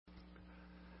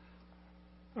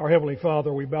Our Heavenly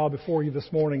Father, we bow before you this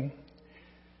morning.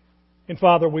 And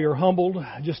Father, we are humbled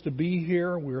just to be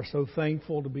here. We are so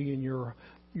thankful to be in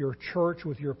your church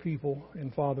with your people.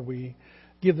 And Father, we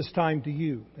give this time to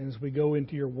you. And as we go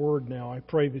into your word now, I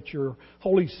pray that your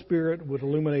Holy Spirit would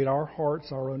illuminate our hearts,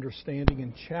 our understanding,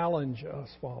 and challenge us,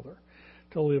 Father,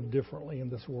 to live differently in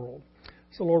this world.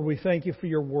 So Lord, we thank you for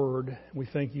your word. We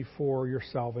thank you for your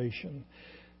salvation.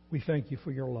 We thank you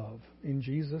for your love. In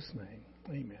Jesus' name,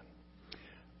 amen.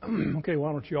 Okay,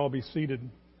 why don't you all be seated?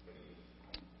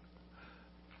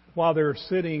 While they're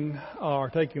sitting or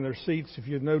taking their seats, if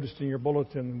you've noticed in your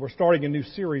bulletin, we're starting a new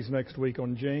series next week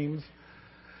on James.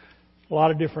 A lot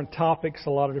of different topics,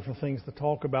 a lot of different things to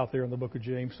talk about there in the book of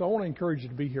James. So I want to encourage you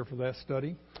to be here for that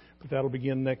study, but that'll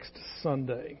begin next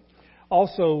Sunday.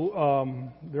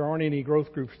 Also, there aren't any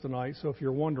growth groups tonight, so if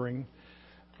you're wondering,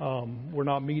 we're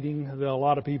not meeting. A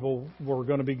lot of people were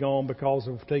going to be gone because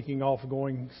of taking off,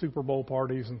 going Super Bowl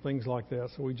parties and things like that.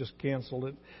 So we just canceled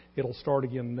it. It'll start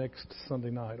again next Sunday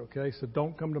night, okay? So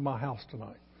don't come to my house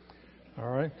tonight. All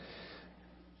right?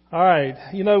 All right.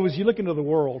 You know, as you look into the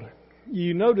world,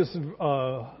 you notice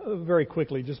very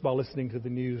quickly just by listening to the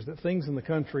news that things in the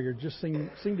country are just seem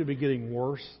to be getting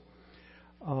worse.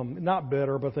 Not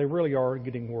better, but they really are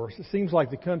getting worse. It seems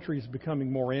like the country is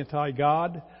becoming more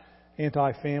anti-God,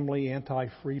 anti-family,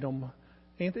 anti-freedom,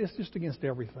 and it's just against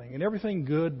everything. And everything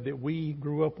good that we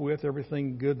grew up with,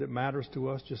 everything good that matters to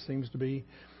us just seems to be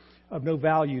of no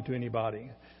value to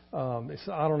anybody. I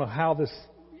don't know how this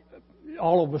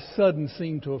all of a sudden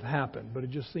seemed to have happened, but it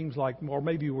just seems like, or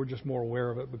maybe we're just more aware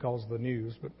of it because of the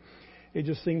news, but it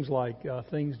just seems like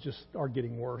things just are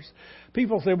getting worse.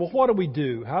 People say, well, what do we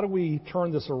do? How do we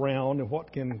turn this around, and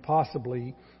what can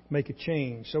possibly make a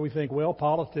change? So we think, well,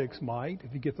 politics might.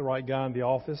 If you get the right guy in the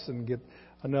office and get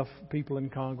enough people in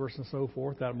Congress and so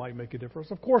forth, that might make a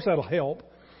difference. Of course, that'll help.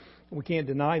 We can't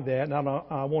deny that. And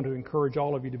I want to encourage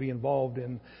all of you to be involved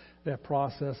in that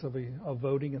process of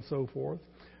voting and so forth.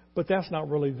 But that's not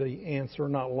really the answer,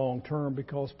 not long term,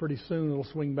 because pretty soon it'll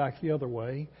swing back the other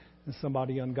way, and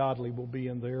somebody ungodly will be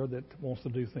in there that wants to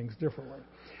do things differently.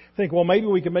 Think, well, maybe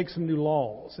we can make some new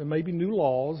laws, and maybe new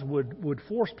laws would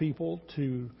force people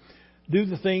to do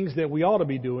the things that we ought to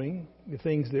be doing, the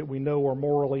things that we know are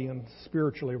morally and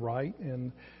spiritually right,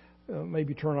 and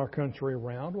maybe turn our country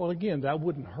around. Well, again, that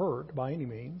wouldn't hurt by any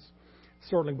means. It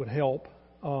certainly would help,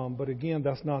 but again,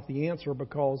 that's not the answer,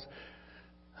 because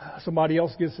somebody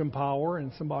else gets some power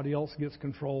and somebody else gets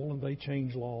control, and they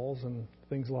change laws and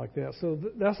things like that. So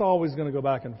that's always going to go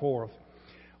back and forth.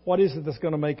 What is it that's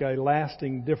going to make a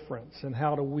lasting difference, and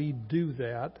how do we do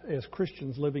that as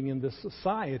Christians living in this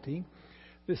society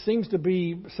that seems to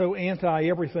be so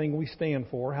anti-everything we stand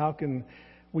for? How can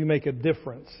we make a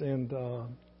difference and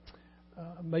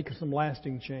make some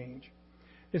lasting change?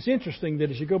 It's interesting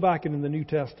that as you go back into the New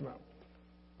Testament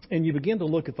and you begin to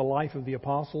look at the life of the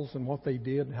apostles and what they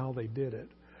did and how they did it,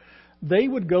 they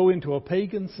would go into a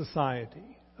pagan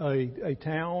society, a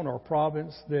town or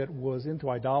province that was into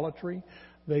idolatry.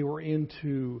 They were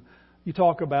into, you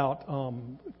talk about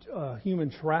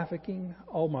human trafficking.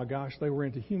 Oh my gosh, they were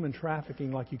into human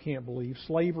trafficking like you can't believe.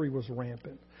 Slavery was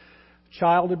rampant.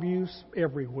 Child abuse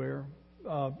everywhere.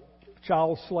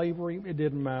 Child slavery, it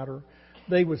didn't matter.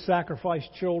 They would sacrifice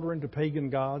children to pagan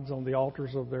gods on the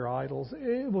altars of their idols.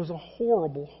 It was a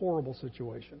horrible, horrible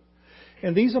situation.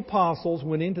 And these apostles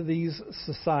went into these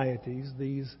societies,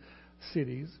 these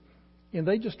cities, and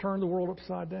they just turned the world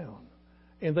upside down.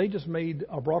 And they just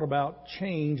brought about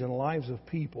change in the lives of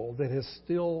people that is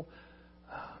still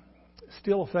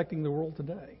affecting the world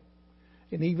today.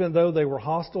 And even though they were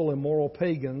hostile, immoral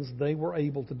pagans, they were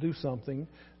able to do something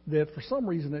that for some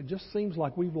reason it just seems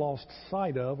like we've lost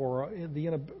sight of, or in the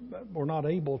end we're not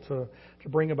able to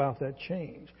bring about that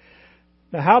change.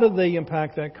 Now, how did they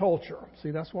impact that culture?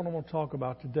 See, that's what I want to talk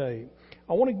about today.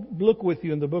 I want to look with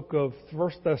you in the book of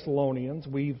 1 Thessalonians.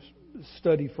 We've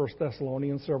studied 1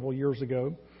 Thessalonians several years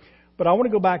ago. But I want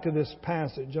to go back to this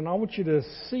passage, and I want you to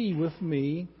see with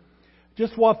me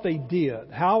just what they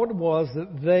did, how it was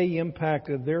that they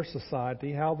impacted their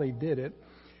society, how they did it.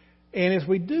 And as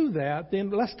we do that,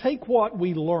 then let's take what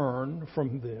we learn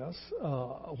from this,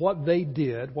 what they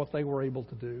did, what they were able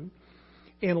to do,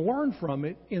 and learn from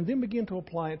it, and then begin to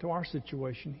apply it to our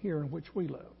situation here in which we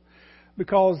live.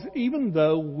 Because even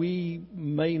though we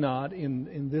may not,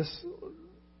 in this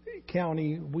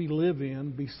county we live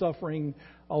in, be suffering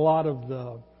a lot of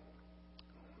the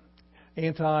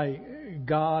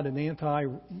anti-God and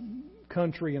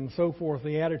anti-country and so forth,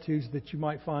 the attitudes that you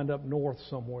might find up north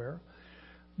somewhere,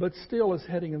 but still is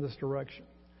heading in this direction.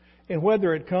 And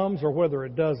whether it comes or whether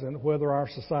it doesn't, whether our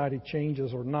society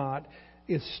changes or not,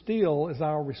 it still is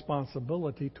our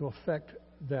responsibility to affect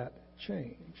that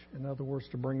change. In other words,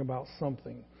 to bring about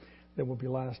something that will be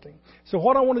lasting. So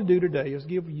what I want to do today is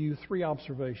give you 3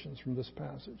 observations from this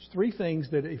passage. 3 things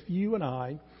that if you and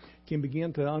I can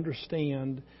begin to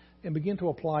understand and begin to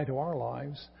apply to our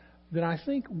lives, then I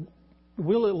think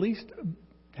we'll at least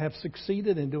have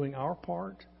succeeded in doing our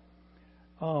part.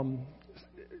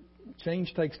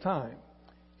 Change takes time.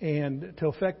 And to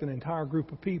affect an entire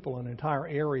group of people, an entire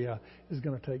area, is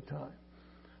going to take time.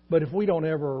 But if we don't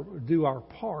ever do our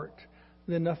part,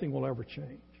 then nothing will ever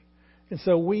change. And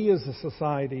so we as a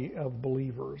society of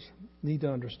believers need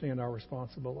to understand our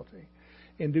responsibility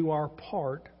and do our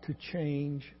part to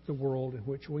change the world in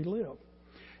which we live.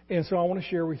 And so I want to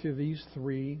share with you these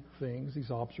 3 things, these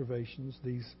observations,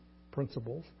 these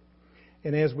principles.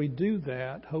 And as we do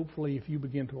that, hopefully if you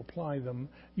begin to apply them,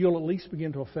 you'll at least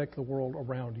begin to affect the world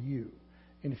around you.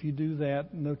 And if you do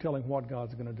that, no telling what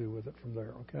God's going to do with it from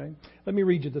there, okay? Let me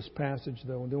read you this passage,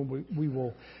 though, and then we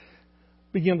will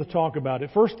begin to talk about it.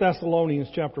 1 Thessalonians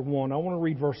chapter 1. I want to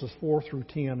read verses 4 through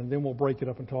 10, and then we'll break it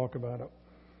up and talk about it.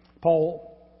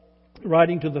 Paul,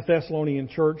 writing to the Thessalonian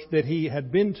church that he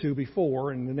had been to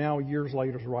before, and now years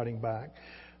later is writing back.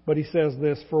 But he says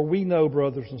this, "For we know,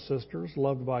 brothers and sisters,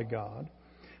 loved by God,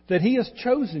 that He has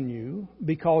chosen you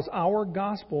because our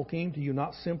gospel came to you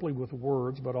not simply with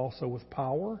words, but also with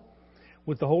power,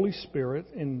 with the Holy Spirit,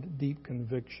 and deep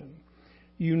conviction.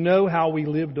 You know how we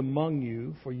lived among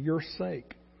you for your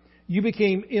sake. You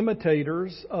became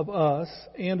imitators of us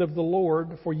and of the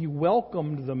Lord, for you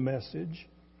welcomed the message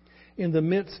in the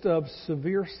midst of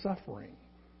severe suffering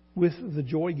with the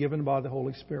joy given by the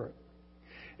Holy Spirit.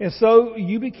 And so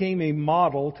you became a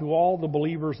model to all the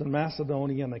believers in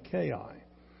Macedonia and Achaia.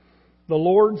 The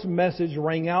Lord's message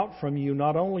rang out from you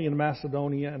not only in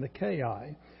Macedonia and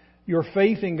Achaia. Your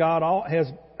faith in God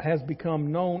has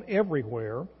become known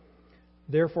everywhere.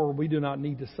 Therefore, we do not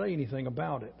need to say anything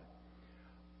about it.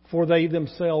 For they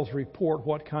themselves report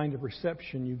what kind of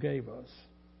reception you gave us.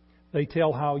 They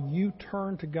tell how you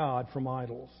turned to God from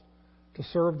idols to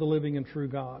serve the living and true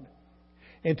God,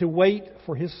 and to wait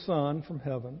for His Son from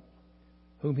heaven,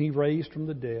 whom He raised from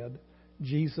the dead,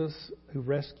 Jesus, who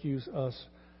rescues us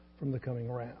from the coming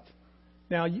wrath."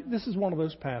 Now, this is one of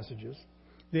those passages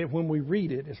that when we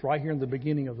read it, it's right here in the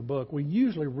beginning of the book, we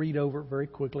usually read over it very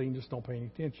quickly and just don't pay any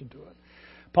attention to it.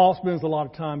 Paul spends a lot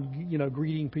of time,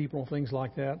 greeting people and things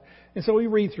like that. And so we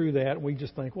read through that and we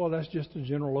just think, well, that's just a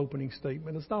general opening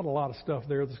statement. It's not a lot of stuff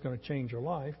there that's going to change your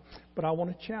life. But I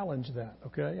want to challenge that,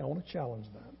 okay? I want to challenge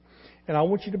that. And I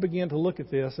want you to begin to look at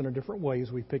this in a different way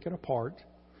as we pick it apart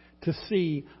to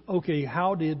see, okay,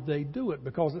 how did they do it?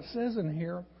 Because it says in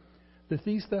here that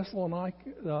these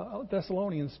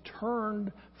Thessalonians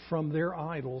turned from their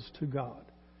idols to God.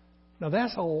 Now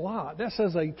that's a lot. That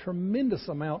says a tremendous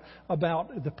amount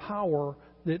about the power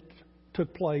that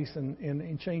took place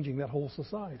in changing that whole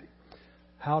society.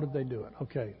 How did they do it?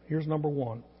 Okay, here's number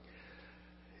one.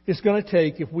 It's going to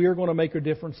take, if we are going to make a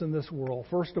difference in this world,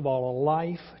 first of all, a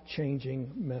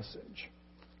life-changing message.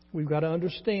 We've got to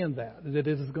understand that it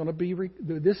is going to be,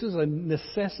 this is a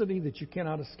necessity that you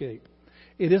cannot escape.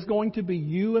 It is going to be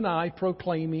you and I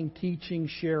proclaiming, teaching,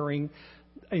 sharing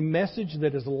a message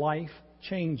that is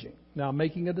life-changing. Now,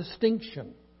 making a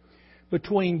distinction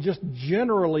between just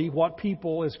generally what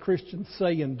people as Christians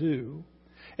say and do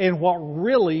and what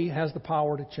really has the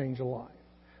power to change a life.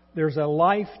 There's a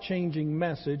life-changing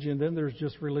message, and then there's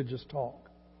just religious talk.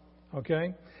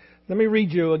 Okay? Let me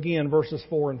read you again verses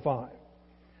 4 and 5.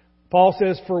 Paul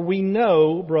says, "For we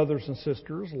know, brothers and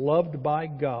sisters, loved by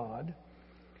God,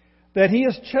 that He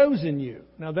has chosen you."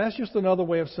 Now, that's just another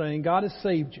way of saying God has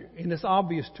saved you. And it's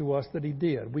obvious to us that He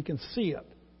did. We can see it.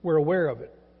 We're aware of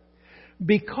it.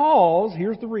 Because,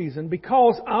 here's the reason,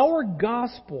 because our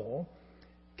gospel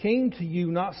came to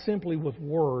you not simply with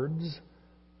words,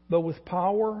 but with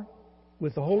power,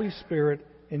 with the Holy Spirit,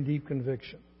 and deep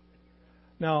conviction.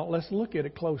 Now, let's look at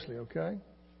it closely, okay?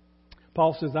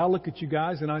 Paul says, I look at you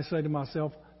guys and I say to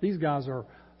myself, these guys are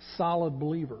solid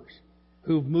believers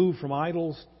who've moved from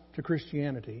idols to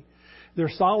Christianity. They're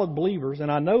solid believers,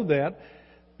 and I know that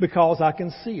because I can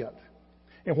see it.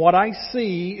 And what I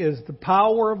see is the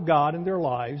power of God in their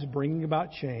lives bringing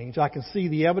about change. I can see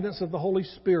the evidence of the Holy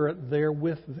Spirit there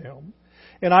with them.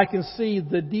 And I can see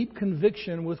the deep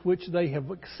conviction with which they have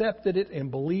accepted it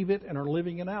and believe it and are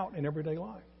living it out in everyday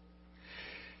life.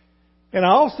 And I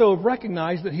also have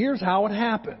recognized that here's how it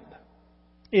happened.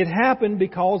 It happened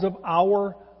because of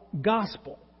our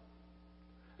gospel.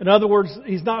 In other words,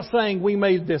 he's not saying we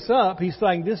made this up. He's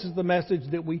saying this is the message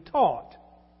that we taught.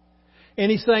 And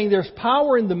he's saying there's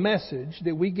power in the message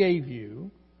that we gave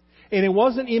you. And it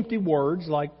wasn't empty words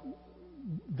like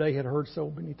they had heard so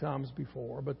many times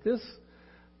before. But this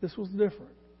was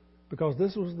different, because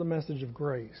this was the message of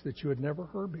grace that you had never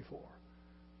heard before.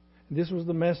 This was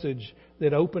the message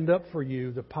that opened up for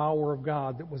you the power of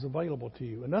God that was available to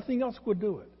you. And nothing else would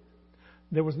do it.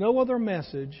 There was no other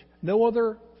message, no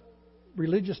other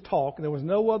religious talk, there was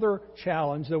no other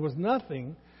challenge, there was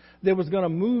nothing that was going to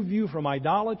move you from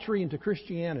idolatry into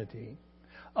Christianity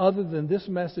other than this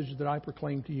message that I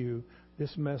proclaim to you,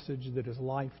 this message that is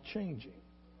life-changing.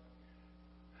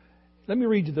 Let me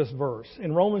read you this verse.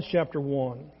 In Romans chapter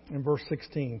 1, in verse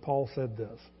 16, Paul said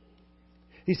this.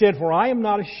 He said, "For I am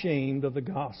not ashamed of the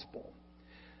gospel,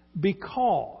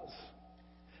 because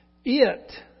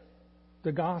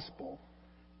the gospel,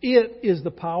 it is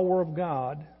the power of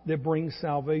God that brings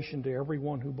salvation to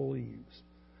everyone who believes.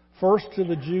 First to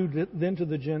the Jew, then to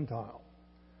the Gentile."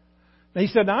 Now he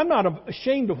said, "I'm not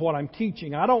ashamed of what I'm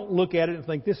teaching. I don't look at it and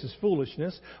think this is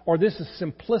foolishness or this is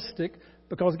simplistic,"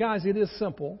 because, guys, it is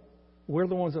simple. We're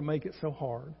the ones that make it so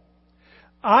hard.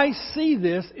 I see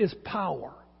this as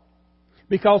power.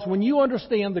 Because when you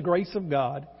understand the grace of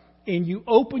God and you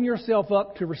open yourself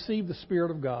up to receive the Spirit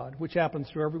of God, which happens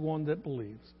to everyone that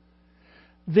believes,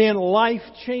 then life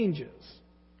changes.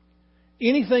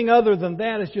 Anything other than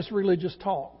that is just religious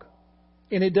talk.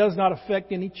 And it does not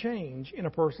affect any change in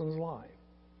a person's life.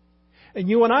 And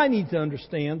you and I need to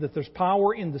understand that there's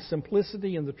power in the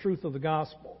simplicity and the truth of the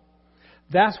gospel.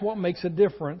 That's what makes a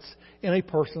difference in a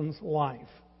person's life.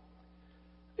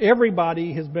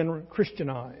 Everybody has been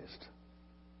Christianized.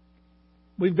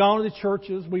 We've gone to the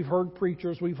churches, we've heard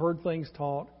preachers, we've heard things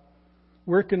taught.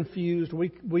 We're confused.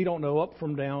 We don't know up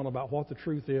from down about what the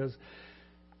truth is.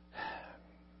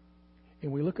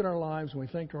 And we look at our lives and we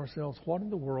think to ourselves, what in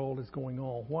the world is going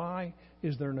on? Why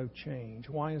is there no change?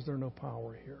 Why is there no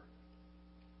power here?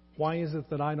 Why is it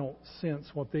that I don't sense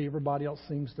what everybody else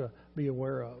seems to be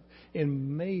aware of?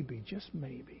 And maybe, just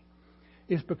maybe,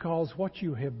 it's because what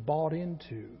you have bought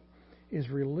into is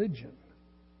religion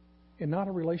and not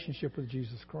a relationship with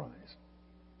Jesus Christ.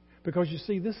 Because you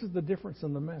see, this is the difference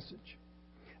in the message.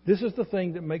 This is the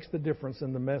thing that makes the difference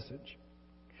in the message.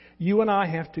 You and I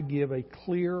have to give a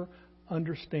clear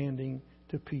understanding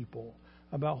to people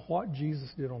about what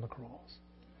Jesus did on the cross.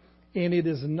 And it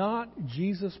is not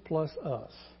Jesus plus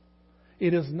us.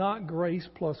 It is not grace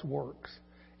plus works.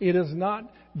 It is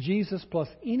not Jesus plus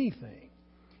anything.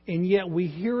 And yet we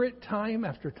hear it time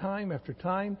after time after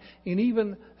time. And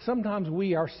even sometimes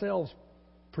we ourselves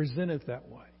present it that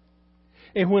way.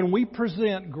 And when we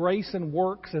present grace and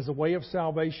works as a way of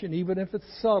salvation, even if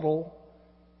it's subtle,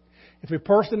 if a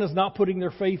person is not putting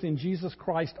their faith in Jesus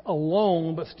Christ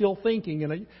alone, but still thinking,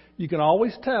 and you can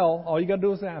always tell, all you got to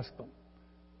do is ask them.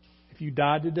 If you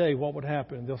died today, what would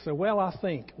happen? They'll say, well, I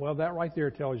think. Well, that right there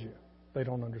tells you they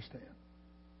don't understand.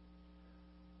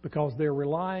 Because they're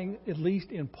relying, at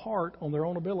least in part, on their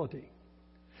own ability.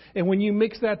 And when you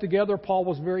mix that together, Paul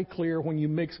was very clear, when you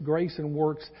mix grace and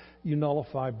works, you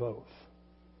nullify both.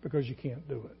 Because you can't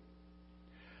do it.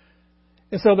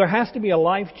 And so there has to be a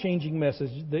life-changing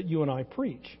message that you and I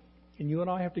preach. And you and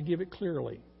I have to give it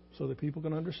clearly so that people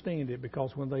can understand it.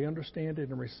 Because when they understand it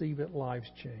and receive it, lives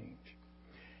change.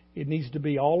 It needs to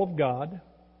be all of God.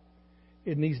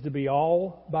 It needs to be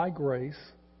all by grace.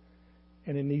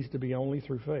 And it needs to be only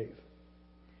through faith.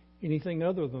 Anything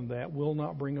other than that will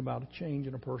not bring about a change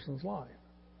in a person's life.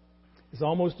 It's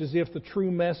almost as if the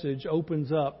true message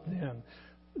opens up then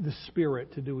the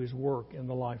Spirit to do His work in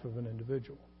the life of an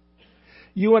individual.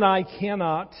 You and I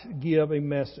cannot give a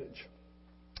message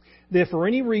that for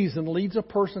any reason leads a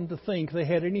person to think they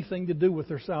had anything to do with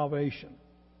their salvation.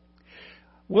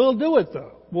 We'll do it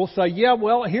though. We'll say, yeah,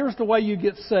 well, here's the way you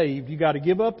get saved. You got to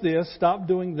give up this, stop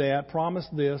doing that, promise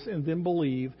this, and then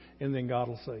believe, and then God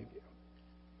will save you.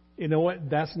 You know what?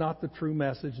 That's not the true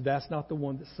message. That's not the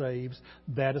one that saves.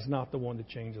 That is not the one that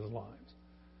changes lives.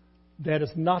 That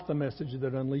is not the message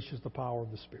that unleashes the power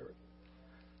of the Spirit.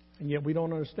 And yet we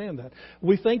don't understand that.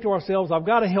 We think to ourselves, I've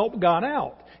got to help God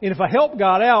out. And if I help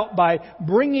God out by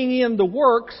bringing in the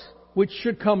works, which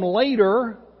should come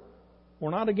later, we're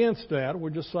not against that.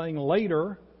 We're just saying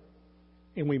later.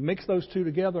 And we mix those two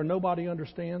together, nobody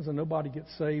understands and nobody gets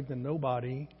saved and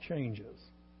nobody changes.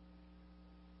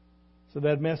 So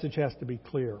that message has to be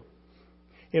clear.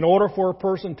 In order for a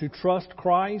person to trust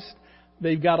Christ,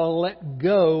 they've got to let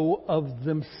go of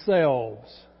themselves.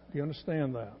 Do you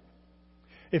understand that?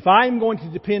 If I'm going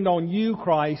to depend on you,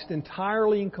 Christ,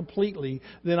 entirely and completely,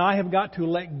 then I have got to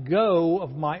let go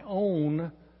of my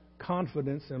own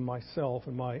confidence in myself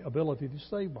and my ability to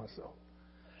save myself.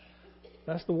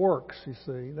 That's the works, you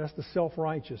see. That's the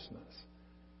self-righteousness.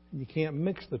 You can't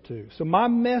mix the two. So my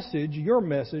message, your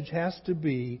message, has to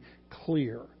be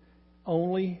clear.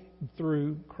 Only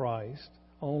through Christ,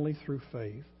 only through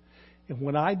faith. And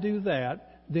when I do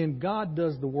that, then God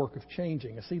does the work of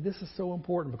changing. And see, this is so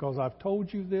important because I've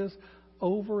told you this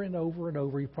over and over and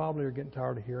over. You probably are getting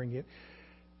tired of hearing it.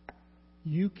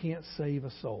 You can't save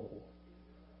a soul.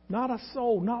 Not a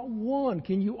soul, not one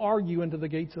can you argue into the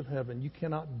gates of heaven. You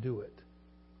cannot do it.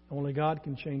 Only God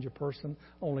can change a person.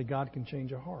 Only God can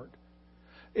change a heart.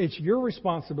 It's your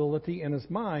responsibility and it's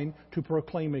mine to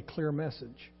proclaim a clear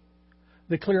message.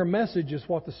 The clear message is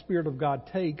what the Spirit of God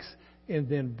takes and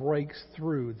then breaks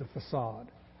through the facade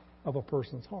of a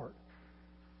person's heart.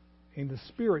 And the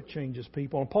Spirit changes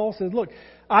people. And Paul says, look,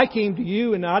 I came to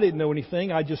you and I didn't know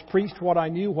anything. I just preached what I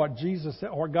knew, what Jesus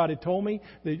or God had told me.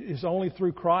 That it's only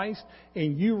through Christ.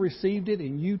 And you received it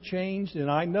and you changed. And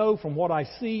I know from what I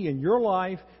see in your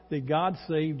life that God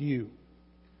saved you.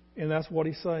 And that's what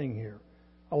he's saying here.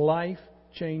 A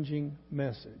life-changing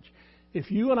message.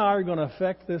 If you and I are going to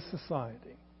affect this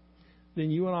society, then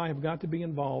you and I have got to be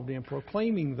involved in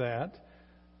proclaiming that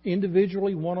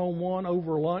individually, one-on-one,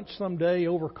 over lunch someday,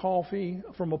 over coffee,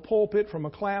 from a pulpit, from a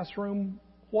classroom,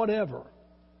 whatever.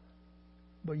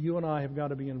 But you and I have got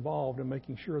to be involved in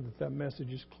making sure that that message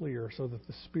is clear so that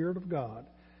the Spirit of God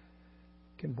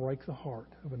can break the heart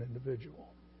of an individual.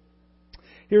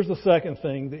 Here's the second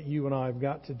thing that you and I have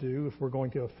got to do if we're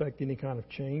going to affect any kind of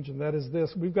change, and that is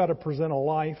this. We've got to present a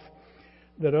life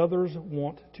that others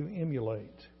want to emulate.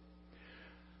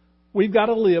 We've got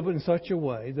to live in such a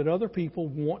way that other people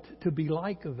want to be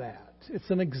like that. It's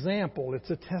an example. It's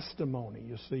a testimony,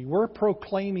 you see. We're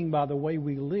proclaiming by the way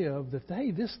we live that,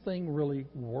 hey, this thing really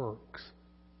works.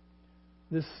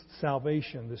 This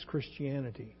salvation, this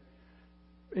Christianity,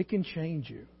 it can change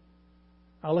you.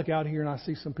 I look out here and I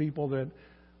see some people that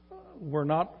were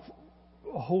not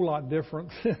a whole lot different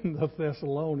than the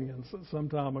Thessalonians some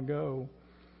time ago.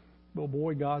 But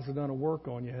boy, God's done a work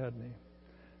on you, hasn't He?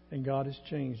 And God has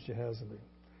changed you, hasn't He?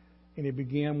 And it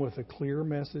began with a clear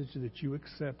message that you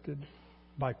accepted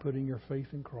by putting your faith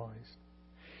in Christ.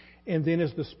 And then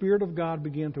as the Spirit of God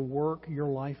began to work, your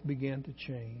life began to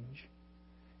change.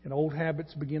 And old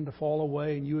habits began to fall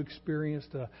away, and you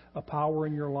experienced a power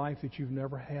in your life that you've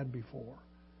never had before.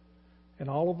 And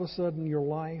all of a sudden, your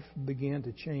life began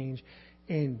to change.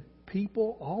 And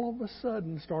people all of a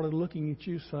sudden started looking at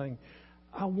you saying,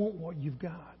 I want what you've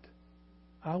got.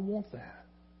 I want that.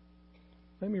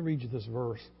 Let me read you this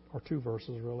verse, or two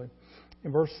verses really.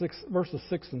 In verses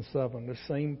 6 and 7, the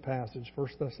same passage, 1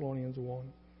 Thessalonians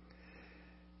 1.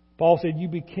 Paul said, you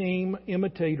became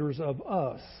imitators of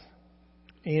us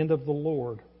and of the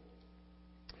Lord.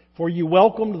 For you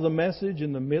welcomed the message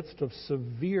in the midst of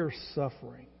severe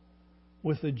suffering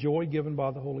with the joy given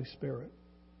by the Holy Spirit.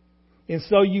 And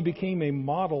so you became a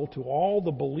model to all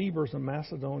the believers in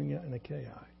Macedonia and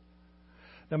Achaia.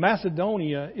 Now,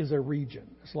 Macedonia is a region.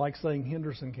 It's like saying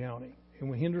Henderson County.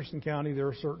 And in Henderson County, there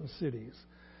are certain cities.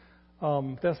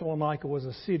 Thessalonica was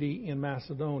a city in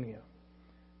Macedonia.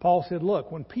 Paul said,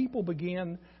 look, when people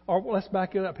began, or let's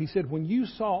back it up. He said, when you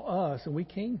saw us and we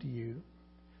came to you,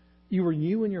 you were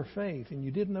new in your faith and you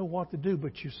didn't know what to do,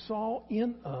 but you saw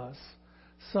in us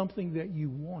something that you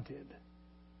wanted.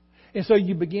 And so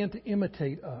you began to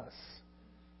imitate us.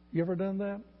 You ever done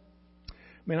that?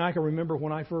 I mean, I can remember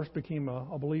when I first became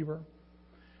a believer,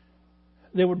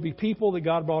 there would be people that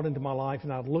God brought into my life,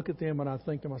 and I'd look at them and I'd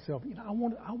think to myself, I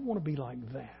want to be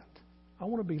like that. I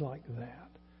want to be like that.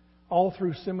 All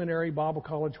through seminary, Bible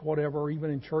college, whatever, or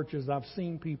even in churches, I've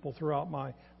seen people throughout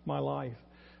my life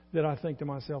that I think to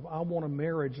myself, I want a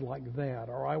marriage like that,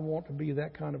 or I want to be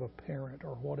that kind of a parent,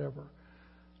 or whatever.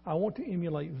 I want to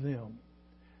emulate them.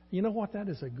 You know what? That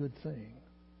is a good thing.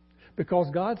 Because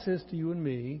God says to you and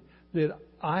me that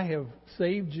I have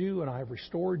saved you and I have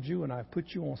restored you and I've put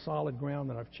you on solid ground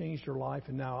and I've changed your life,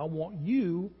 and now I want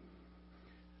you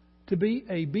to be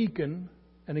a beacon,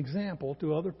 an example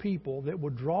to other people that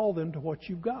would draw them to what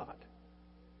you've got.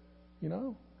 You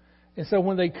know? And so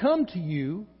when they come to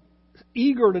you,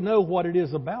 eager to know what it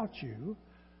is about you,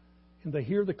 and they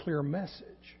hear the clear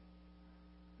message,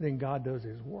 then God does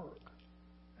His work.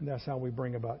 And that's how we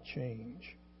bring about change.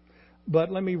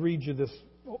 But let me read you this.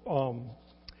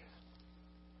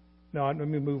 Now, let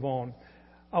me move on.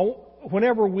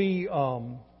 Whenever we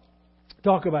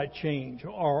talk about change,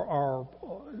 or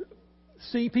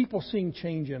see people seeing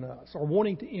change in us, or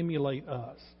wanting to emulate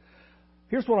us,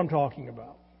 here's what I'm talking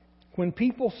about. When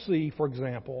people see, for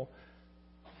example,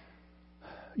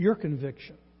 your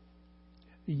conviction,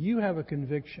 you have a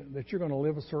conviction that you're going to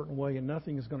live a certain way and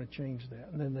nothing is going to change that.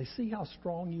 And then they see how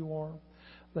strong you are.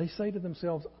 They say to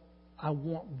themselves, I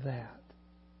want that.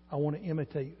 I want to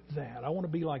imitate that. I want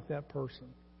to be like that person.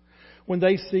 When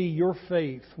they see your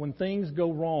faith, when things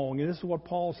go wrong, and this is what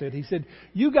Paul said. He said,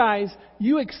 you guys,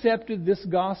 you accepted this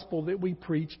gospel that we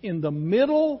preach in the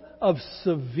middle of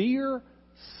severe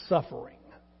suffering.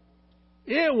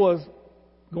 It was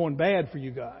going bad for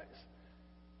you guys.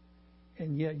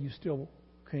 And yet you still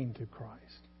came to Christ.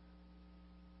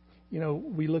 You know,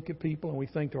 we look at people and we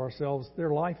think to ourselves, their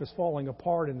life is falling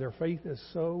apart and their faith is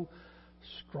so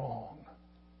strong.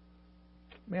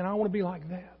 Man, I want to be like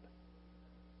that.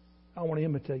 I want to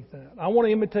imitate that. I want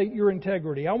to imitate your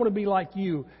integrity. I want to be like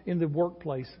you in the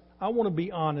workplace. I want to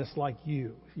be honest like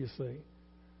you, you see.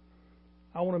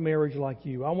 I want a marriage like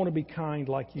you. I want to be kind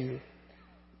like you.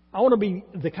 I want to be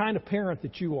the kind of parent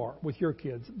that you are with your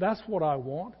kids. That's what I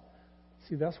want.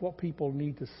 See, that's what people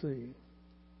need to see.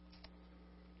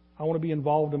 I want to be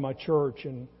involved in my church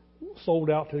and sold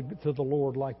out to the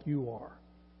Lord like you are.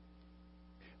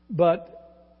 But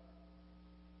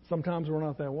sometimes we're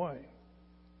not that way.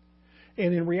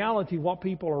 And in reality, what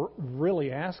people are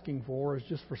really asking for is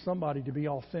just for somebody to be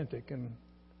authentic and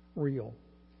real.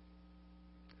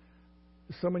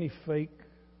 There's so many fake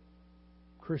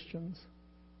Christians.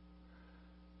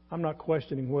 I'm not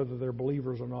questioning whether they're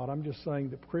believers or not. I'm just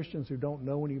saying that Christians who don't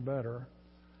know any better,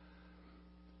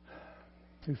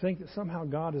 who think that somehow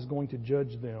God is going to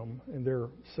judge them in their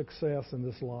success in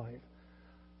this life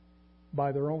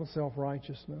by their own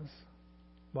self-righteousness,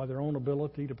 by their own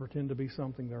ability to pretend to be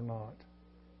something they're not.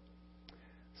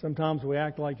 Sometimes we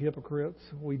act like hypocrites.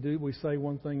 We say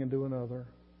one thing and do another.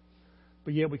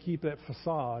 But yet we keep that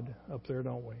facade up there,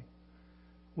 don't we?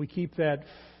 We keep that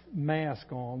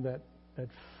mask on, that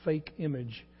fake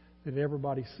image that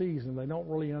everybody sees, and they don't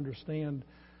really understand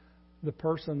the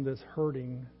person that's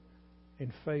hurting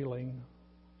and failing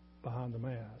behind the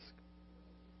mask.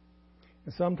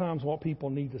 And sometimes what people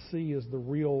need to see is the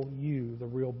real you, the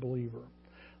real believer.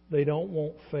 They don't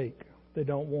want fake. They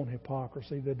don't want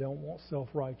hypocrisy. They don't want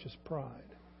self-righteous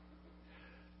pride.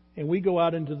 And we go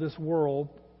out into this world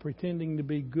pretending to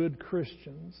be good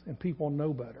Christians, and people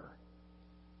know better.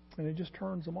 And it just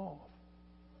turns them off.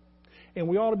 And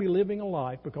we ought to be living a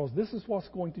life, because this is what's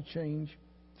going to change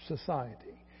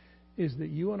society, is that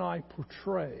you and I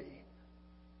portray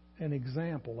an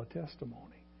example, a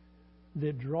testimony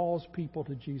that draws people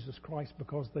to Jesus Christ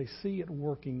because they see it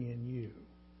working in you.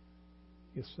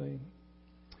 You see?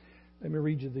 Let me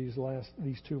read you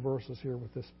these two verses here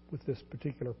with this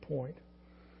particular point.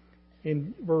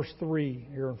 In verse 3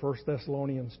 here in 1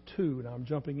 Thessalonians 2, now I'm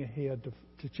jumping ahead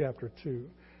to chapter 2,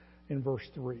 in verse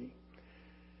 3.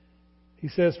 He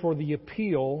says, "For the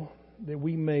appeal that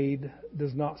we made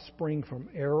does not spring from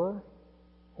error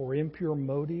or impure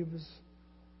motives,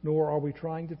 nor are we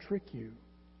trying to trick you."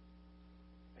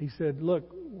 He said, look,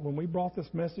 when we brought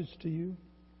this message to you,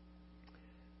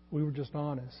 we were just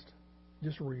honest,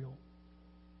 just real.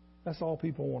 That's all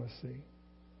people want to see.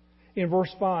 In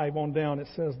verse 5 on down, it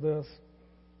says this,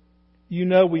 "You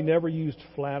know we never used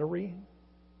flattery,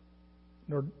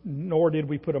 nor did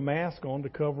we put a mask on to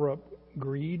cover up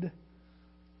greed.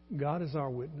 God is our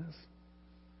witness.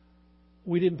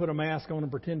 We didn't put a mask on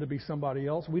and pretend to be somebody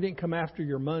else. We didn't come after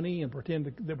your money and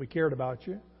pretend that we cared about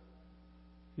you.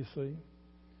 You see?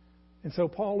 And so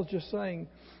Paul is just saying,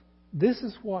 this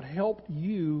is what helped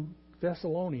you,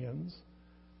 Thessalonians,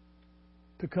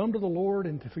 to come to the Lord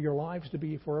and for your lives to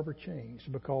be forever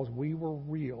changed, because we were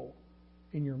real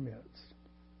in your midst.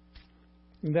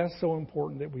 And that's so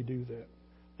important that we do that.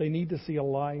 They need to see a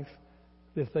life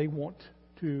that they want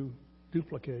to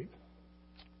duplicate.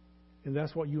 And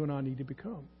that's what you and I need to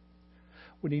become.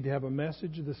 We need to have a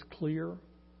message that's clear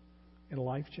and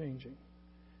life-changing.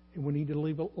 And we need to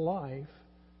live a life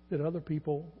that other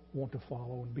people want to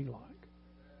follow and be like.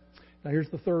 Now here's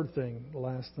the third thing. The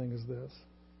last thing is this.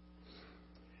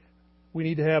 We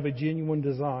need to have a genuine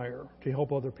desire to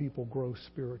help other people grow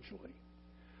spiritually.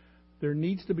 There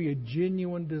needs to be a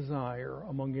genuine desire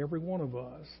among every one of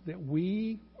us that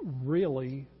we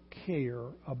really care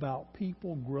about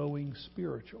people growing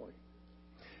spiritually.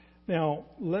 Now,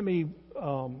 let me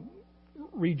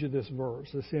read you this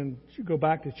verse. Go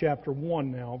back to chapter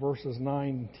 1 now, verses 9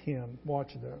 and 10.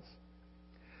 Watch this.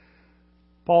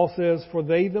 Paul says, "For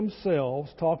they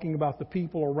themselves," talking about the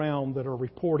people around that are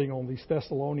reporting on these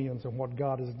Thessalonians and what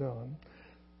God has done.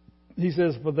 He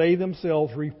says, "For they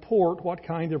themselves report what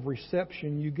kind of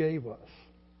reception you gave us.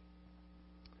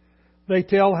 They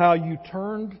tell how you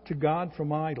turned to God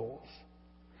from idols,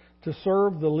 to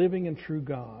serve the living and true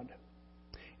God,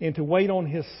 and to wait on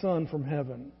His Son from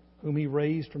heaven, whom He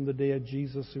raised from the dead,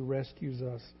 Jesus, who rescues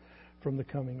us from the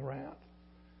coming wrath."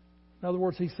 In other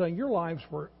words, he's saying your lives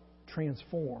were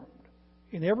transformed.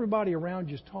 And everybody around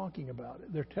you is talking about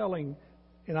it. They're telling,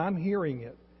 and I'm hearing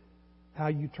it, how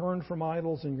you turned from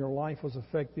idols and your life was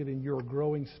affected and you're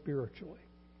growing spiritually.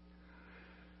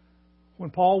 When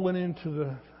Paul went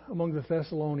among the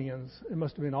Thessalonians, it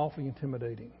must have been awfully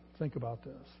intimidating. Think about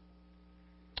this.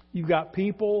 You've got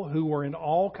people who were in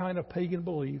all kind of pagan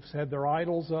beliefs, had their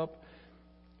idols up,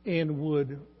 and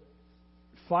would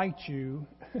fight you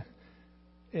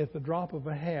at the drop of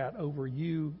a hat over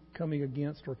you coming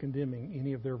against or condemning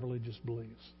any of their religious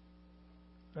beliefs.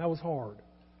 That was hard.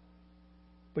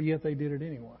 But yet they did it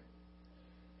anyway.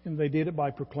 And they did it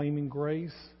by proclaiming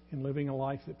grace and living a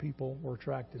life that people were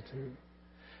attracted to.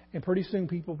 And pretty soon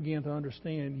people began to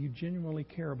understand you genuinely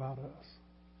care about us.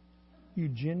 You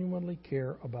genuinely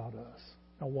care about us.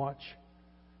 Now watch,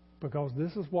 because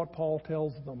this is what Paul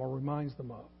tells them or reminds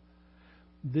them of.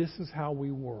 This is how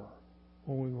we were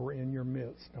when we were in your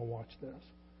midst. Now watch this.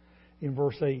 In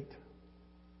verse 8,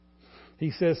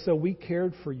 he says, so we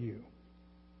cared for you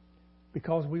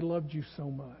because we loved you so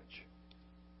much.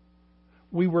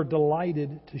 We were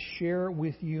delighted to share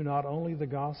with you not only the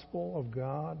gospel of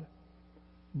God,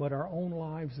 but our own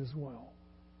lives as well.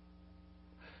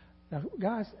 Now,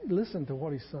 guys, listen to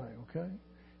what he's saying, okay?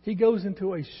 He goes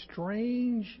into a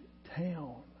strange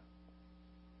town,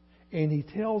 and he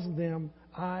tells them,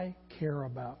 I care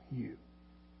about you.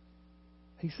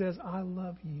 He says, I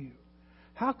love you.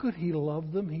 How could he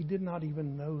love them? He did not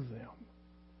even know them.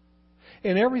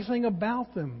 And everything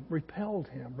about them repelled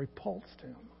him, repulsed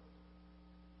him.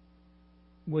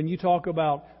 When you talk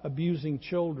about abusing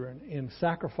children and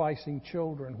sacrificing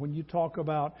children, when you talk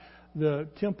about the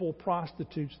temple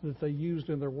prostitutes that they used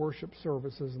in their worship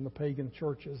services in the pagan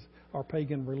churches or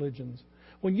pagan religions,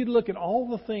 when you look at all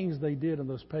the things they did in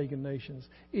those pagan nations,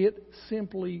 it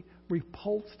simply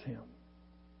repulsed him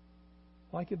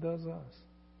like it does us.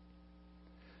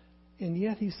 And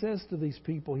yet he says to these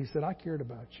people, he said, I cared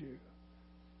about you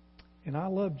and I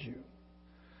loved you.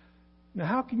 Now,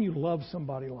 how can you love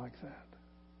somebody like that?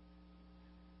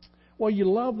 Well, you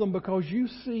love them because you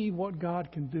see what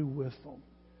God can do with them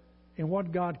and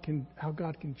how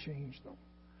God can change them.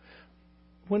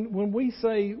 When we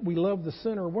say we love the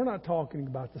sinner, we're not talking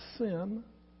about the sin.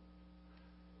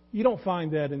 You don't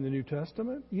find that in the New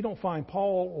Testament. You don't find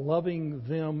Paul loving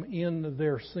them in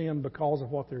their sin because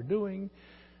of what they're doing.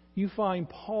 You find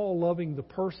Paul loving the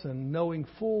person, knowing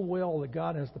full well that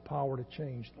God has the power to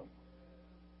change them.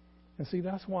 And see,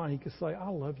 that's why he could say, I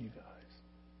love you guys.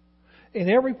 And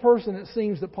every person it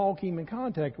seems that Paul came in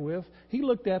contact with, he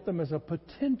looked at them as a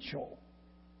potential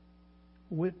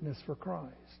witness for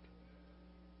Christ.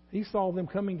 He saw them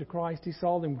coming to Christ. He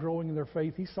saw them growing in their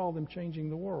faith. He saw them changing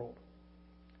the world.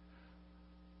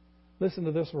 Listen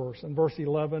to this verse in verses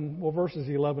 11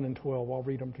 and 12. I'll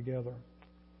read them together.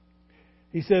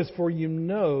 He says, for you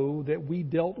know that we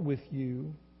dealt with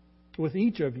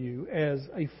each of you, as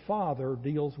a father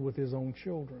deals with his own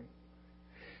children,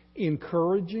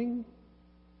 encouraging,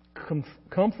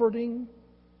 comforting,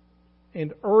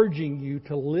 and urging you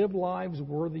to live lives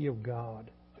worthy of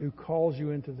God, who calls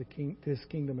you into His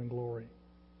kingdom and glory.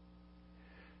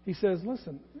 He says,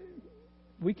 listen,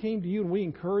 we came to you and we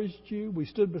encouraged you. We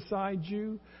stood beside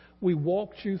you. We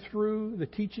walked you through the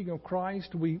teaching of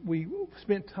Christ. We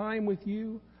spent time with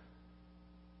you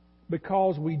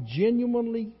because we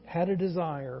genuinely had a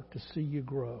desire to see you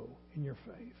grow in your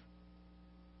faith.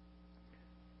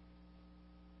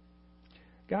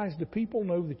 Guys, do people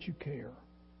know that you care?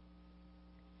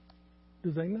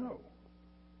 Do they know?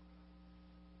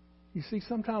 You see,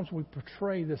 sometimes we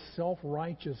portray this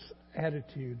self-righteous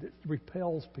attitude that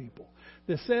repels people.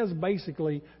 That says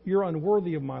basically, you're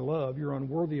unworthy of my love. You're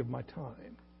unworthy of my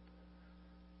time.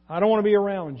 I don't want to be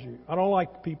around you. I don't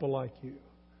like people like you.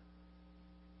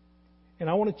 And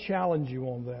I want to challenge you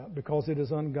on that because it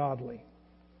is ungodly.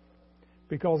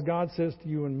 Because God says to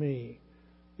you and me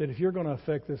that if you're going to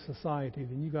affect this society,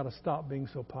 then you've got to stop being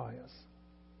so pious.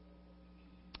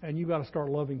 And you've got to start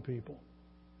loving people.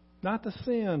 Not the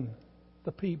sin,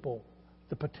 the people,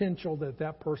 the potential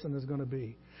that person is going to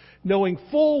be. Knowing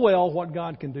full well what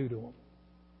God can do to them.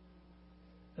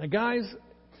 Now, guys,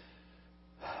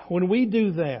 when we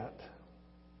do that,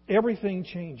 everything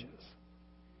changes.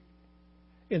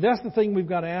 And that's the thing we've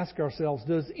got to ask ourselves.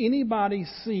 Does anybody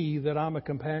see that I'm a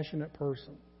compassionate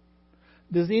person?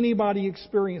 Does anybody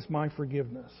experience my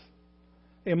forgiveness?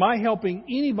 Am I helping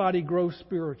anybody grow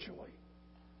spiritually?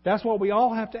 That's what we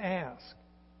all have to ask.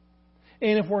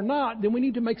 And if we're not, then we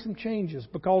need to make some changes.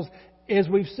 Because as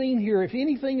we've seen here, if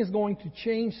anything is going to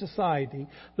change society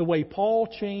the way Paul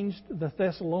changed the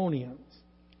Thessalonians,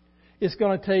 it's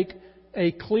going to take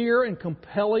a clear and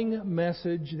compelling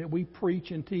message that we preach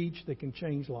and teach that can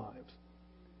change lives.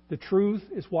 The truth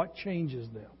is what changes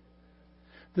them.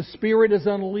 The Spirit is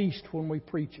unleashed when we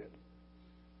preach it.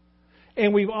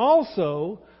 And we've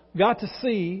also got to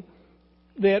see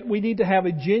that we need to have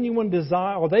a genuine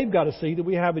desire, or they've got to see that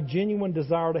we have a genuine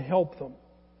desire to help them.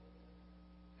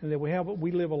 And that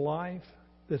we live a life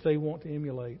that they want to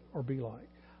emulate or be like.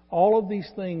 All of these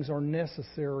things are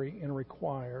necessary and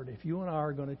required if you and I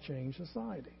are going to change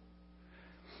society.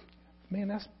 Man,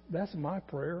 that's my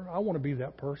prayer. I want to be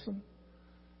that person.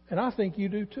 And I think you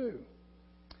do too.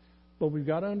 But we've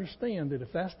got to understand that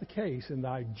if that's the case and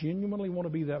I genuinely want to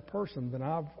be that person, then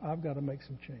I've got to make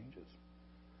some changes.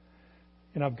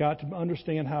 And I've got to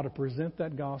understand how to present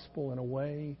that gospel in a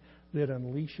way that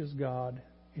unleashes God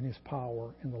in His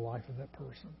power in the life of that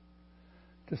person.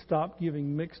 To stop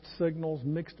giving mixed signals,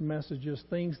 mixed messages,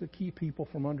 things that keep people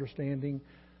from understanding.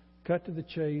 Cut to the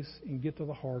chase and get to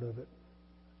the heart of it.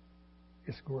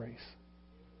 It's grace.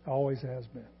 Always has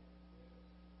been.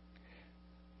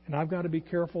 And I've got to be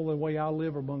careful the way I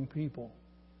live among people.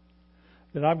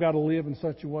 That I've got to live in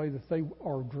such a way that they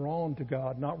are drawn to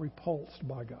God, not repulsed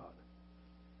by God.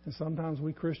 And sometimes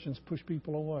we Christians push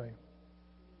people away.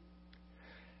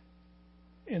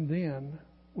 And then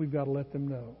we've got to let them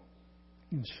know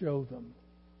and show them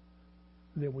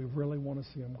that we really want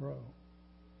to see them grow.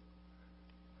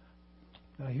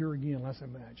 Now here again, let's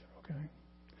imagine, okay?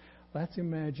 Let's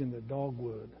imagine that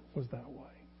Dogwood was that way.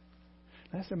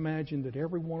 Let's imagine that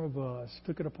every one of us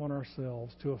took it upon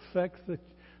ourselves to affect the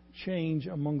change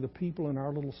among the people in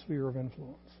our little sphere of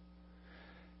influence.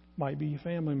 It might be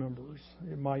family members.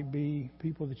 It might be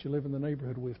people that you live in the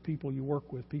neighborhood with, people you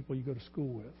work with, people you go to school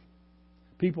with.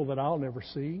 People that I'll never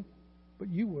see, but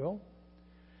you will.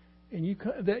 And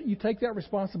you take that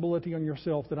responsibility on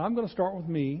yourself that I'm going to start with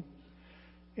me,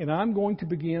 and I'm going to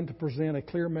begin to present a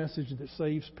clear message that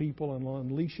saves people and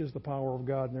unleashes the power of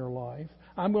God in their life.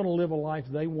 I'm going to live a life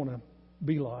they want to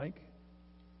be like.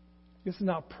 This is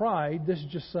not pride. This is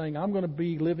just saying I'm going to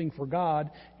be living for God,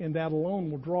 and that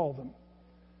alone will draw them.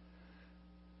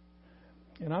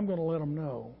 And I'm going to let them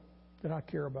know that I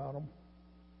care about them.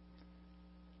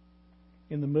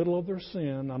 In the middle of their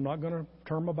sin, I'm not going to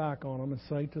turn my back on them and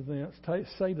say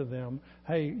to them,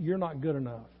 hey, you're not good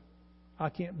enough. I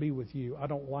can't be with you. I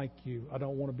don't like you. I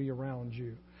don't want to be around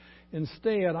you.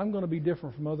 Instead, I'm going to be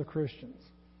different from other Christians.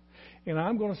 And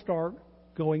I'm going to start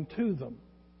going to them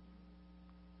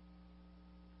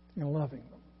and loving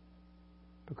them.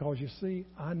 Because you see,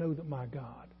 I know that my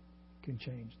God can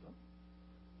change them.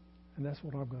 And that's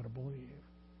what I've got to believe.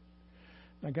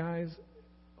 Now, guys,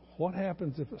 what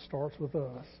happens if it starts with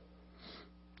us?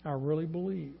 I really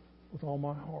believe with all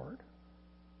my heart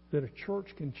that a church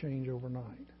can change overnight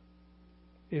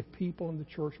if people in the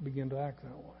church begin to act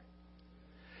that way.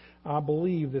 I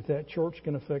believe that church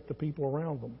can affect the people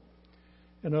around them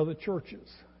and other churches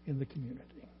in the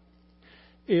community.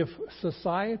 If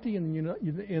society in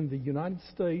the United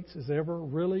States is ever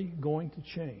really going to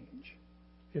change,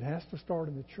 it has to start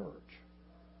in the church.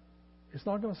 It's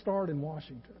not going to start in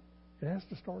Washington. It has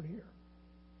to start here.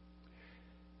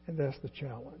 And that's the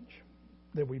challenge,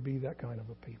 that we be that kind of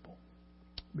a people,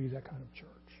 be that kind of church.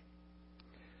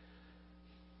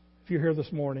 If you're here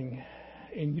this morning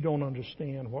and you don't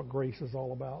understand what grace is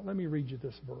all about, let me read you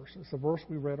this verse. It's a verse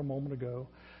we read a moment ago.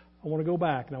 I want to go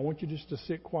back, and I want you just to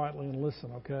sit quietly and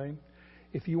listen, okay?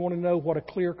 If you want to know what a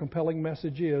clear, compelling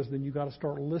message is, then you've got to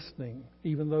start listening,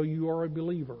 even though you are a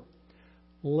believer.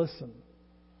 Listen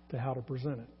to how to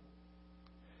present it.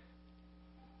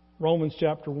 Romans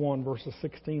chapter 1, verses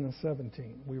 16 and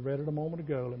 17. We read it a moment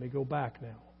ago. Let me go back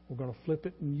now. We're going to flip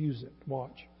it and use it.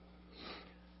 Watch.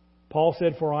 Paul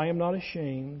said, "For I am not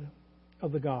ashamed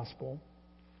of the gospel,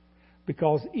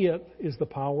 because it is the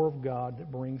power of God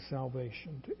that brings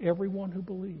salvation to everyone who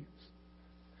believes."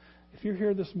 If you're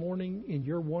here this morning and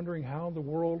you're wondering how in the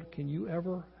world can you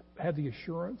ever have the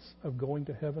assurance of going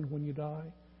to heaven when you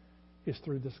die, it's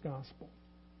through this gospel.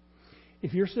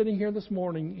 If you're sitting here this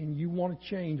morning and you want to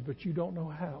change but you don't know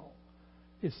how,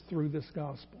 it's through this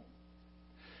gospel.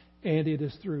 And it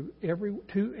is through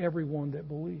to everyone that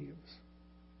believes.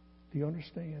 Do you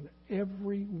understand?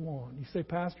 Everyone. You say,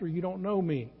 "Pastor, you don't know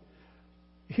me.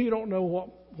 You don't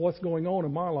know what's going on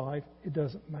in my life." It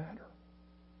doesn't matter.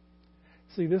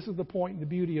 See, this is the point and the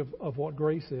beauty of what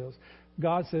grace is.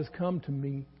 God says, "Come to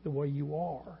me the way you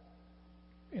are,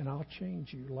 and I'll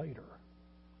change you later.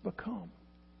 But come."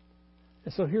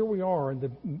 And so here we are, and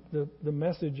the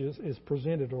message is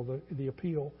presented, or the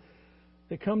appeal,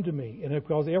 that come to me, and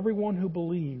because everyone who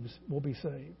believes will be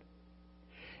saved.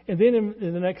 And then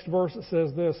in the next verse it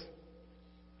says this,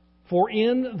 "For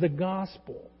in the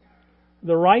gospel,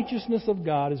 the righteousness of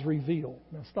God is revealed."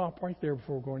 Now stop right there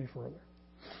before we go any further.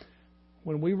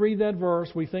 When we read that verse,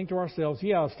 we think to ourselves,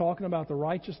 yeah, it's talking about the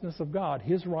righteousness of God,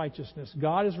 His righteousness.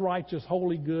 God is righteous,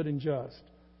 holy, good, and just.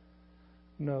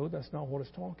 No, that's not what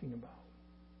it's talking about.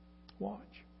 Watch.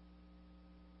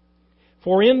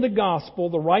 For in the gospel,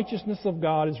 the righteousness of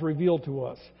God is revealed to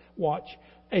us. Watch.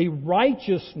 A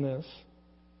righteousness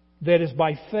that is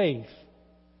by faith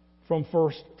from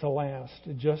first to last.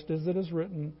 Just as it is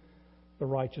written, the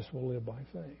righteous will live by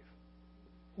faith.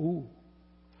 Ooh.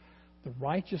 The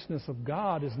righteousness of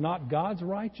God is not God's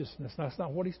righteousness. That's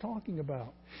not what He's talking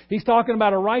about. He's talking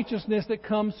about a righteousness that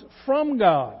comes from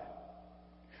God.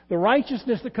 The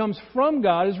righteousness that comes from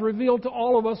God is revealed to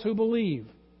all of us who believe.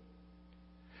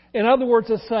 In other words,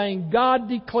 it's saying God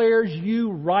declares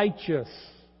you righteous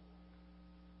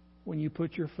when you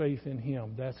put your faith in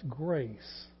Him. That's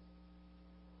grace.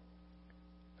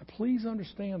 Now, please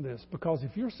understand this, because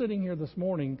if you're sitting here this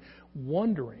morning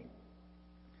wondering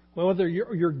whether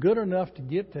you're good enough to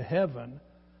get to heaven,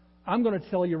 I'm going to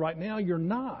tell you right now, you're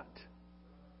not.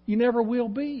 You never will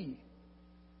be.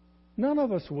 None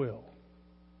of us will,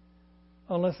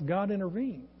 unless God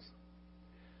intervenes.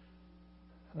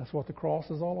 That's what the cross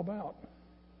is all about.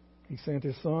 He sent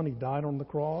His Son. He died on the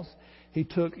cross. He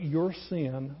took your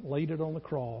sin, laid it on the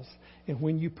cross. And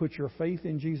when you put your faith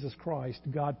in Jesus Christ,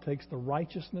 God takes the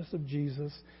righteousness of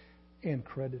Jesus and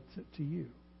credits it to you.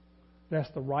 That's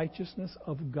the righteousness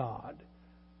of God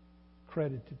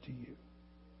credited to you.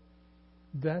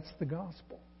 That's the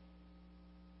gospel.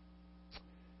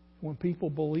 When people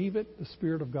believe it, the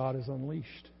Spirit of God is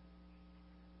unleashed.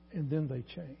 And then they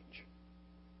change.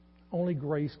 Only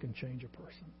grace can change a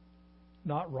person.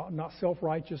 Not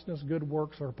self-righteousness, good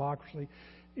works, or hypocrisy.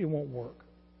 It won't work.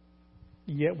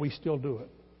 Yet we still do it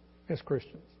as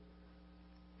Christians.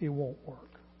 It won't work.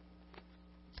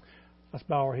 Let's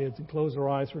bow our heads and close our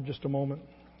eyes for just a moment.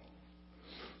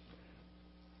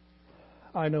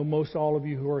 I know most all of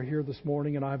you who are here this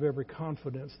morning, and I have every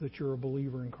confidence that you're a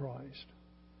believer in Christ.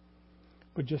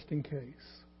 But just in case,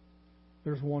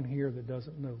 there's one here that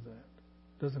doesn't know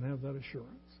that, doesn't have that assurance.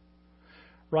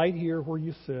 Right here where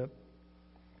you sit,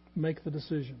 make the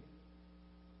decision.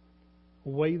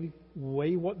 Weigh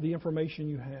what the information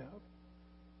you have.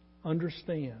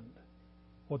 Understand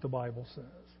what the Bible says.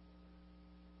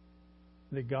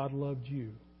 That God loved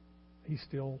you. He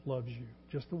still loves you,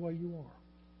 just the way you are.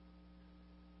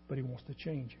 But He wants to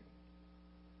change you.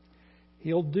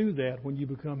 He'll do that when you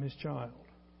become His child.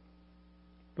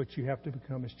 But you have to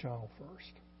become His child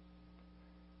first.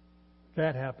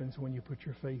 That happens when you put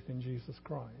your faith in Jesus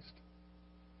Christ.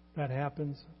 That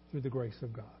happens through the grace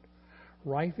of God.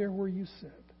 Right there where you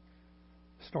sit,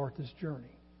 start this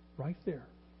journey. Right there.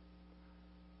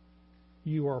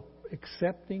 You are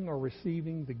accepting or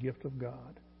receiving the gift of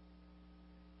God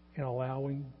and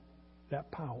allowing that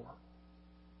power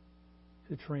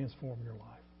to transform your life.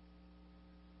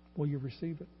 Will you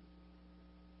receive it?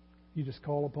 You just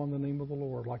call upon the name of the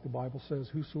Lord. Like the Bible says,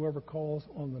 whosoever calls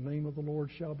on the name of the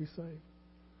Lord shall be saved.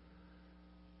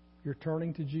 You're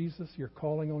turning to Jesus. You're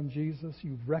calling on Jesus.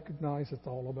 You recognize it's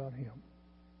all about Him.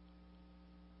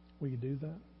 Will you do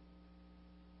that?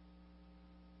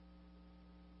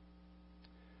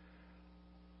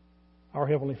 Our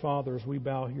Heavenly Father, as we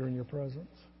bow here in Your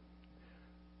presence,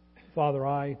 Father,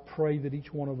 I pray that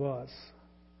each one of us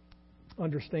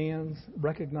understands,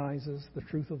 recognizes the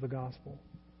truth of the gospel.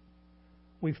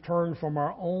 We've turned from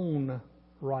our own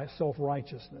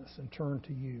self-righteousness and turned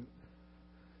to You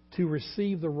to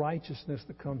receive the righteousness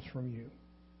that comes from You.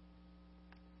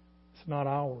 It's not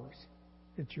ours,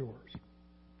 it's Yours.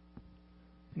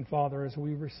 And Father, as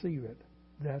we receive it,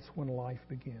 that's when life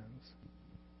begins.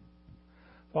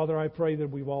 Father, I pray that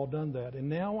we've all done that. And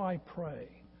now I pray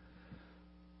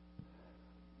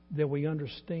that we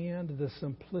understand the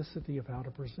simplicity of how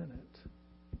to present it.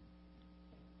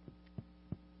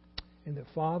 And that,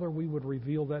 Father, we would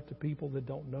reveal that to people that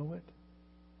don't know it.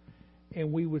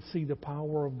 And we would see the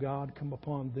power of God come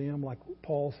upon them like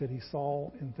Paul said he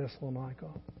saw in Thessalonica.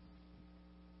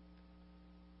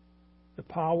 The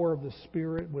power of the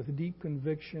Spirit with deep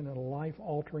conviction and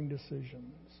life-altering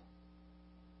decisions.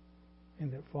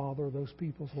 And that, Father, those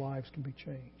people's lives can be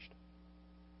changed.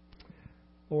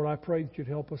 Lord, I pray that You'd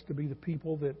help us to be the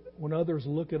people that when others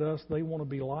look at us, they want to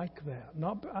be like that.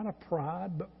 Not out of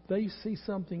pride, but they see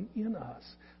something in us.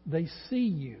 They see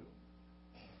You,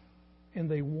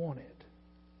 and they want it.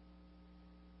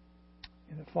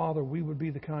 And that, Father, we would be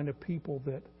the kind of people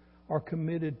that are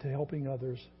committed to helping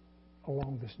others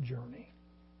along this journey.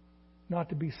 Not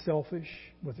to be selfish,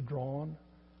 withdrawn,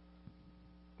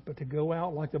 but to go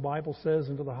out, like the Bible says,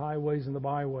 into the highways and the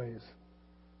byways.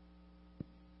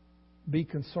 Be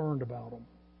concerned about them.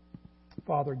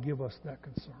 Father, give us that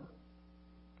concern.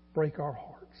 break our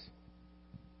hearts.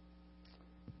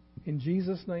 In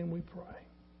Jesus' name we pray.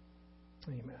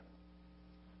 Amen.